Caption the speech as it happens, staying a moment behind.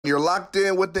You're locked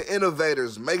in with the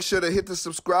Innovators. Make sure to hit the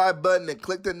subscribe button and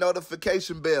click the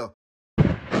notification bell.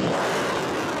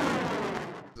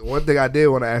 One thing I did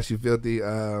want to ask you, Philthy,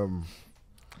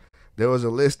 there was a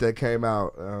list that came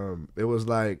out. It was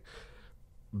like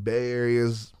Bay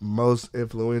Area's most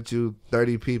influential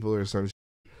 30 people or some shit.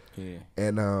 Yeah.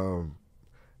 And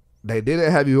they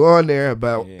didn't have you on there,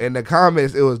 but in the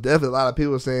comments, it was definitely a lot of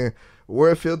people saying,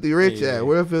 where Philthy Rich at?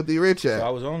 Where Philthy Rich at? So I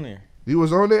was on there. You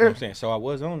was on there? You know what I'm saying? So I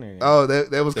was on there. Oh,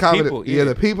 that was commented. Yeah,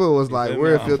 the people was like,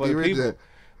 where Philthy Rich at?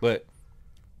 But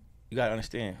you gotta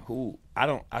understand who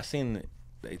I seen it.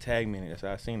 They tagged me in it, that's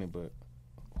how I seen it, but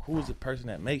who's the person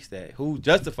that makes that? Who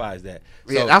justifies that?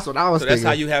 So, yeah, that's what I was thinking. That's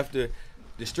how you have to,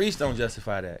 the streets don't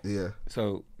justify that. Yeah.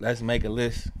 So let's make a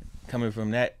list coming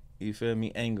from that, you feel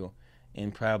me, angle.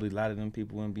 And probably a lot of them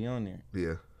people wouldn't be on there.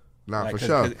 Yeah. Nah, like, for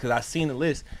sure. Because I seen the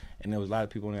list, and there was a lot of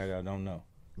people on there that I don't know.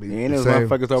 And those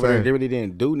motherfuckers over there, they really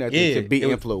didn't do nothing to be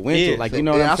influential. Like, you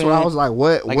know what I'm saying? That's what I was like,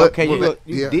 what? Like, what, okay,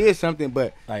 you did something,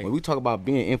 but like, when we talk about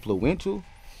being influential,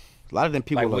 a lot of them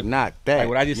people are not that. Like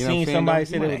what I just seen somebody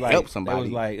say, it was like, help somebody. It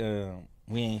was like,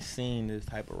 we ain't seen this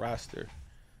type of roster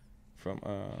from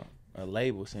a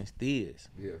label since Thiz.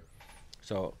 Yeah.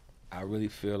 So I really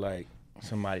feel like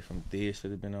somebody from Thiz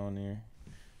should have been on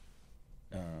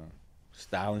there.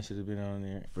 Styling should have been on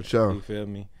there. For sure. You feel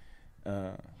me?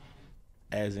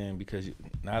 As in, because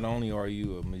not only are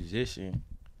you a musician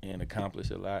and accomplish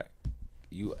a lot,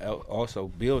 you also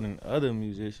building other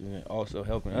musicians and also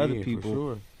helping other people. For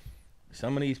sure.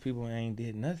 Some of these people ain't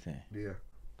did nothing. Yeah.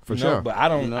 For sure. But I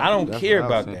don't care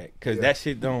about that because that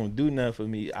shit don't do nothing for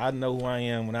me. I know who I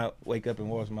am when I wake up and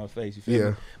wash my face. You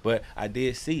feel me? But I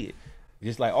did see it.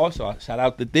 Just like also, shout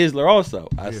out to Thizzler also.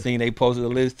 I seen they posted a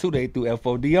list too. They threw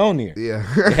FOD on there. Yeah.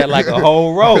 They had like a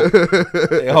whole row.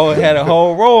 They had a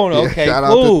whole row on. Okay,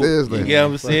 cool. You get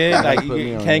what I'm saying? Like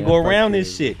you can't go around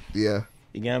this shit. Yeah.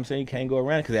 You get what I'm saying? You can't go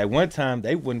around because at one time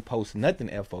they wouldn't post nothing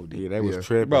FOD. Yeah, they was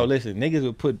tripping. Bro, listen, niggas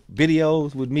would put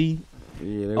videos with me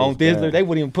on Thizzler. They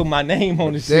wouldn't even put my name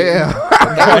on the shit. Damn.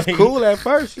 That was cool at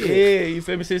first. Yeah, you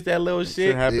feel me? Since that little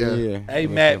shit. Hey,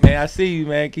 Matt, man, I see you,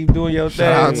 man. Keep doing your thing,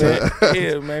 man.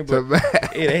 Yeah, man. But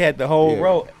yeah, they had the whole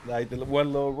row, like the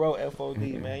one little row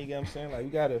FOD, man. You get what I'm saying? Like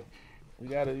you gotta, you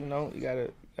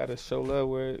gotta show love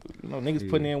where niggas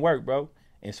putting in work, bro.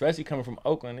 And especially coming from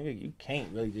Oakland, nigga, you can't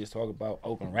really just talk about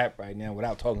Oakland rap right now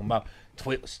without talking about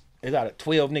 12. It's out of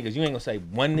 12 niggas. You ain't gonna say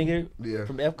one nigga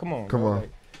from F. Come on, Like,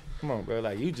 come on, bro.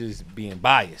 Like you just being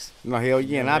biased. No, hell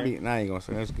yeah, and I ain't gonna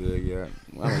say that's good. Yeah,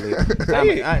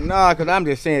 no, cause I'm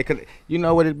just saying, cause you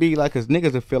know what it be like, cause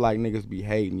niggas will feel like niggas be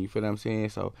hating. You feel what I'm saying?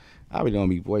 So I really don't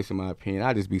be voicing my opinion.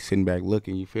 I just be sitting back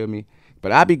looking. You feel me?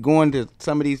 But I be going to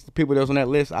some of these people that was on that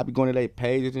list. I be going to their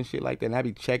pages and shit like that, and I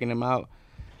be checking them out.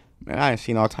 Man, I ain't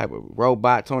seen all type of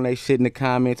robots on they shit in the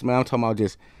comments, man. I'm talking about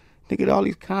just, nigga, all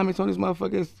these comments on these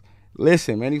motherfuckers.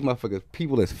 Listen, man, these motherfuckers,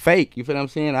 people is fake. You feel what I'm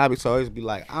saying? I be so always be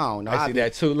like, I don't know. I see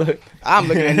that too. Look, I'm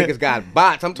looking at niggas got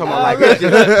bots. I'm talking about like,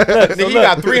 look, you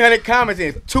got 300 comments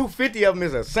and 250 of them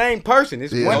is the same person.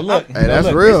 It's one. Look, hey,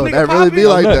 that's real. That really be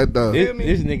like that though. This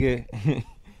nigga, this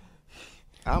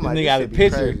nigga got a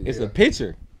picture. It's a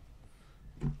picture.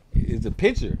 It's a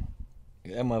picture.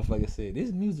 That motherfucker said,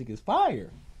 "This music is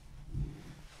fire."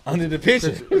 Under the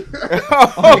picture.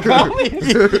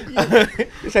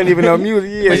 This ain't even no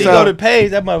music. Yeah, but you go to page,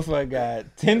 that motherfucker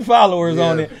got 10 followers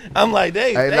on it. I'm like,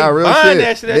 they real buying shit.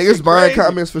 that shit. That niggas shit buying crazy.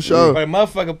 comments for sure. But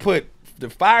motherfucker put the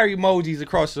fire emojis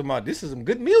across the mouth. This is some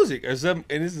good music or something,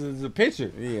 and this is a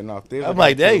picture. Yeah, no. I'm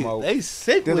like, they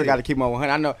sick with it. Got to keep them on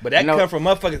 100. I know, but that come from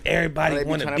motherfuckers. Everybody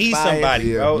want to be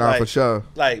somebody, bro. Nah, for sure.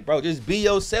 Like, bro, just be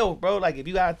yourself, bro. Like, if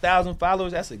you got 1,000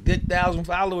 followers, that's a good 1,000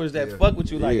 followers that fuck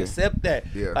with you. Like, accept that.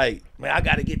 Like, man, I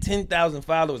gotta get 10,000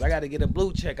 followers. I gotta get a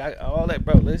blue check. All that,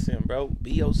 bro. Listen, bro, be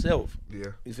yourself.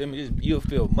 Yeah. You feel me? You'll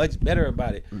feel much better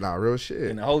about it. Nah, real shit.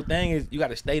 And the whole thing is, you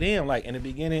gotta stay down. Like, in the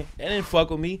beginning, they didn't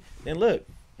fuck with me. Then look.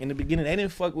 In the beginning, they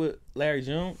didn't fuck with Larry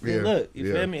June. Look,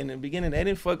 you feel me? In the beginning, they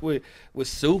didn't fuck with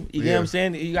Sue. You get what I'm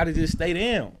saying? You got to just stay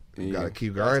down. You got to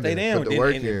keep grinding. Stay down. Put the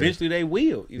work and in. eventually they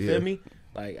will. You feel me?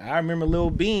 Like, I remember Lil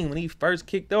Bean when he first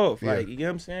kicked off. Like, you get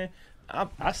what I'm saying?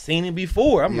 I seen him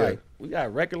before. I'm like, we got a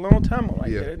record long time. I'm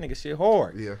like, that nigga shit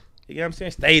hard. Yeah. You get what I'm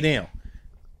saying? Stay down.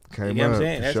 You get what I'm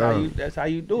saying? That's how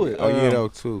you do it. Oh, yeah, though,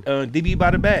 too. DB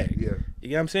by the bag. Yeah. You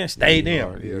get what I'm saying? Stay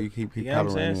down. Yeah, you keep you know what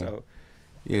I'm saying? So,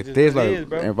 yeah,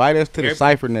 Thizzler, invite us to the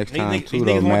Cypher next time, too, these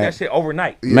though, niggas Matt. want that shit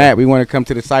overnight. Matt, we want to come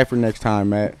to the Cypher next time,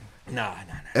 Matt. Nah.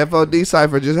 FOD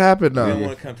Cypher just happened, though. We don't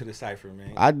want to come to the Cypher,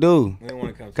 man. I do. We don't want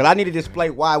to come. Because I need to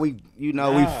display why we, we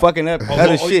fucking up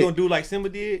other shit. You going to do like Simba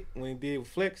did when he did with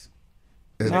Flex?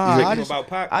 Nah,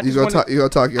 You gonna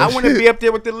talk your I want to shit. be up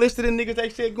there with the list of the niggas they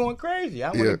said going crazy.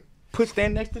 I want to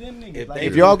stand next to them niggas.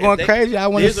 If y'all going crazy, I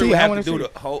want to see. I want to do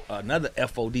the whole another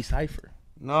FOD cipher.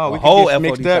 No, we whole could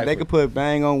mixed FOD up. cipher. They could put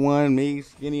Bang on one, me,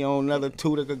 Skinny on another,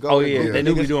 two that could go. Oh yeah, they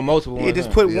knew we doing multiple ones. Yeah,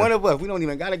 just put one of us. We don't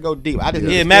even gotta go deep. I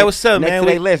just Matt, what's up, next man? To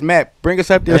their list. Matt, bring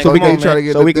us up there so we can try to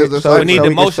get we need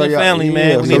the motion family,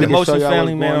 man. We need the motion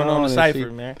family, man, on the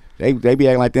cipher, man. They be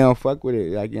acting like they don't fuck with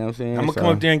it, like, you know what I'm saying. I'm gonna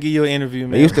come up there and give you an interview,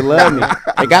 man. They used to love me.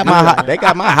 They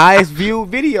got my highest viewed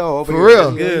video over For there.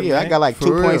 real? Good, yeah, I got like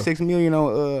 2.6 million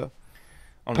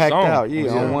on packed song. out,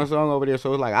 on one song over there.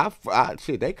 So it's like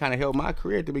shit, they kind of helped my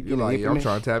career at the beginning. Like, I'm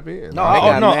trying to tap in.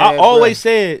 I always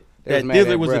said that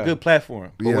Thizzler was a bruh. good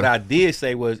platform. But what I did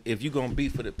say was, if you gonna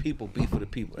beat for the people, beat for the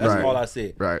people. That's all I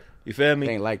said. Right. You feel me?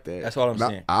 Ain't like that. That's all I'm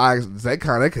saying. I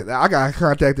got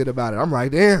contacted about it. I'm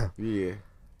like, damn. Yeah.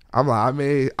 I'm like, I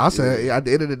mean, I said at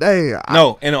the end of the day.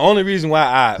 No, and the only reason why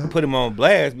I put him on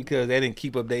blast because they didn't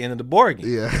keep up their end of the bargain.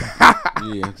 Yeah.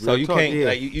 Yeah. So you can't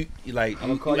like you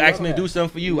ask me to do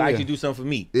something for you. I actually do something for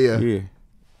me. Yeah. Yeah.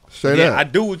 Straight up. I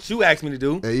do what you ask me to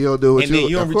do, and you don't do what and then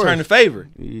you don't return the course. favor.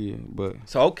 Yeah, but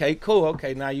So okay, cool.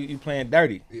 Okay, now you playing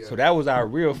dirty. Yeah. So that was our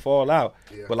real fallout.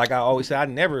 Yeah. But like I always said, I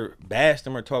never bashed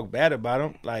them or talked bad about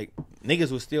them. Like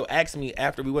niggas would still ask me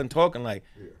after we wasn't talking, like,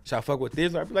 should I fuck with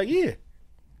this? I'd be like, yeah.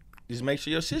 Just make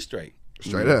sure your shit straight.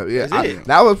 Straight up, yeah. That's it.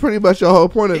 That was pretty much your whole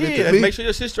point of it. Yeah, To me. make sure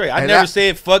your shit straight. I And never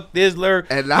said fuck Thizzler.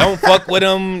 And Don't fuck with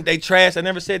them. They trash. I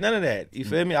never said none of that. You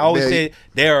feel me? I always Yeah. said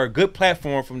they are a good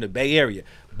platform from the Bay Area.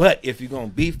 But if you're gonna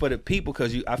beef for the people,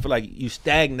 because I feel like you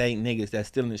stagnate niggas that's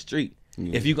still in the street.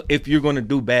 Yeah. If you're gonna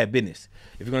do bad business,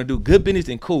 if you're gonna do good business,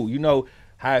 then cool. You know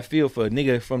how I feel for a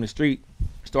nigga from the street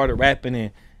started rapping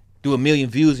and do 1 million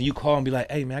views, and you call and be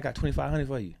like, "Hey man, I got 2,500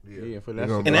 for you." yeah, for that.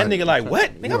 And that nigga like,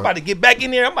 what? Nigga, I'm about to get back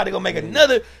in there. I'm about to go make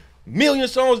another 1 million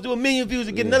songs, do 1 million views,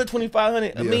 and get another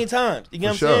 2,500 a million times. You get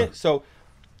what I'm saying? So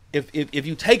if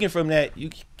you taking from that, you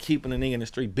keeping a nigga in the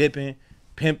street bipping,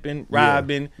 pimping,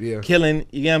 robbing, killing.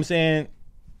 You get what I'm saying?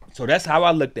 So that's how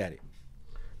I looked at it.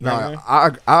 You know what I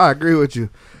mean? I agree with you.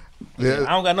 Yeah.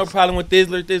 I don't got no problem with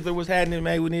Thizzler. Thizzler was happening,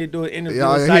 man. We need to do an interview.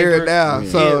 Y'all hear it now. Yeah.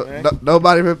 So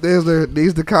nobody from Thizzler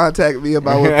needs to contact me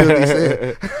about what Philthy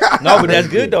said. No, but that's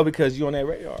good though because you on that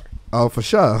radar. Oh, for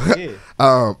sure. Yeah.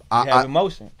 I have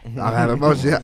emotion. I have emotion.